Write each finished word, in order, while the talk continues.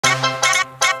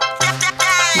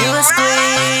you a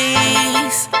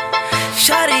squeeze.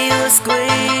 Shawty, you a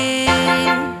squeeze.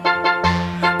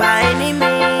 By any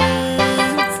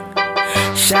means.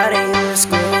 Shawty, you a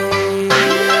squeeze.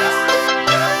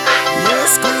 You a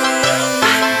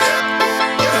squeeze.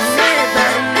 And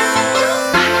everybody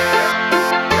knows.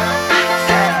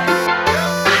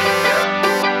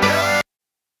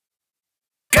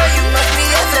 Girl, you must be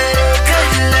a third, 'cause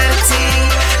you love the team.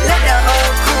 Let the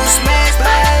whole crew smash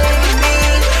by any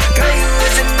means. Girl, you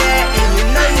isn't that, and you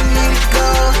know you need to go.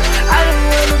 I don't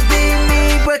wanna be me,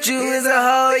 but you is a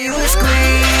hoe, you a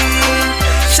squeeze.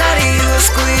 Shawty, you a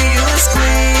squeeze, you a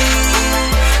squeeze.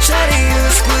 Shawty, you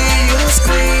a squeeze, you a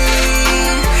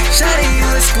squeeze. Shawty, you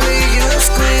a squeeze, you a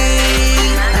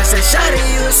squeeze. I said, shawty,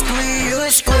 you a squeeze, you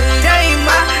a squeeze. Damn,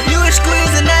 you a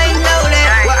squeeze, and I ain't know that.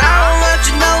 Well, I don't want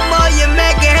you no more, your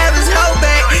man can have his hoe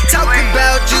back. Talking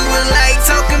about you was like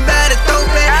talking about a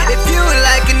throwback. If you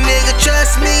like a nigga,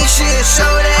 trust me, she'll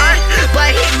show that.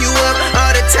 By hitting you up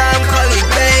all the time, call you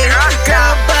babe.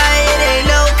 Girl, by it ain't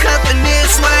no cuffing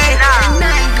this way. And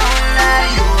I ain't gon' lie,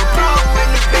 you a pro in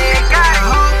the bed. Got a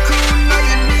whole crew, know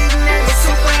you need niggas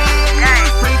super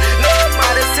free. Love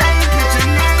by the same picture,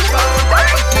 name for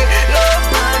forget. Love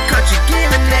bun, caught you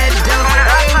giving that dough.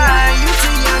 Ain't lying, you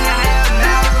too young to have a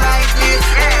mouth like this.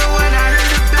 And when I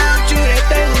heard about you, that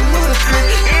thing was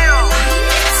ludicrous.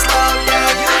 Slow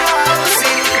down, you know I was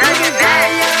sitting. Look at that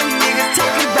young nigga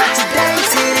talking about your dang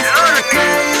titties.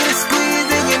 Girl, you the squeeze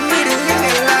and you need to leave me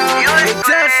alone.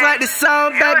 Just like the song,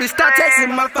 baby, stop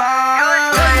texting my phone.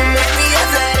 Girl, you make me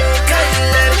upset, 'cause you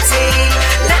love the team.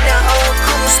 Let the whole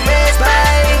crew smash by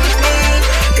any means.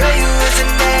 Girl, you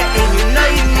isn't that, and you know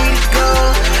you need to go.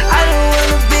 I don't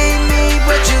wanna be me,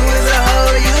 but you is a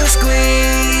hoe, you a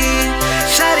squeeze.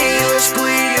 Shawty, you a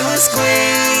squeeze, you a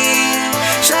squeeze.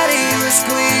 Shawty, you a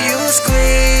squeeze, you a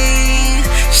squeeze.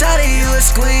 Shawty, you a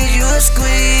squeeze, you a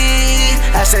squeeze.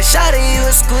 I said, shawty, you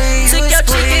a squeeze, you a squeeze. Took your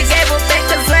chick and gave her back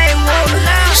 'cause I ain't want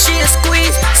her. She a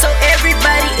squeeze, so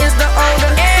everybody is the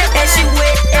owner. And she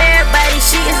with everybody,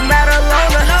 she is not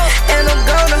alone. And I'm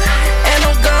gone.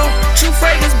 True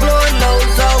fragrance blowing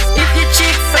nose off. If your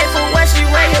chick faithful, why she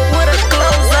right here with her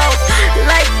clothes off?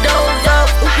 Like those off.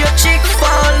 If your chick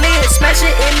fall in, smash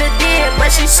it in the den.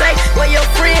 But she say, where your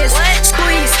friends?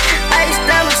 Squeeze, ice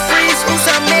diamonds freeze. Ooh,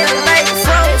 some men like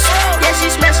froze. Yeah, she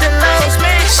smashed the low.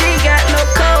 She got no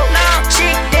coat.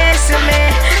 Chick dancing,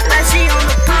 man, like she on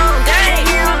the pole.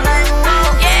 Yeah, I'm like,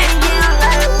 whoa. Yeah, I'm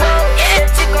like, whoa. Yeah,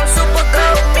 chick on super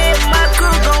gold. Me and my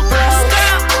crew gon' blow.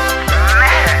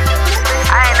 Man,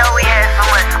 I ain't know we had so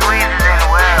much squeezes in the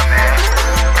world, man.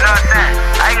 You know what I'm saying?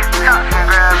 I used to talk to some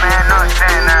girls, man, know what I'm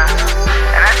saying,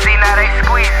 and I see now they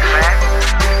squeezes, man.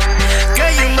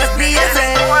 Girl, you must be a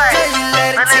fan, 'cause you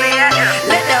let it team.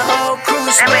 Let the whole crew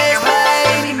smash by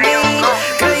any means.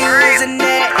 Girl, you isn't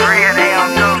that, For real, they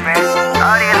don't know, man.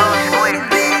 All these little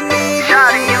squeezes.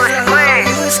 Shawty, you a squeeze.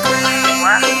 you a squeeze.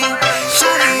 What?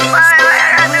 Shawty, you a Why I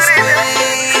gotta do squeeze.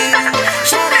 this?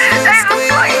 Shawty, you a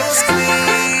squeeze, you a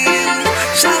squeeze.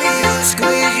 Shawty, you a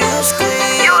squeeze, you a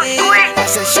squeeze. You a squeeze. I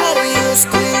said, shawty,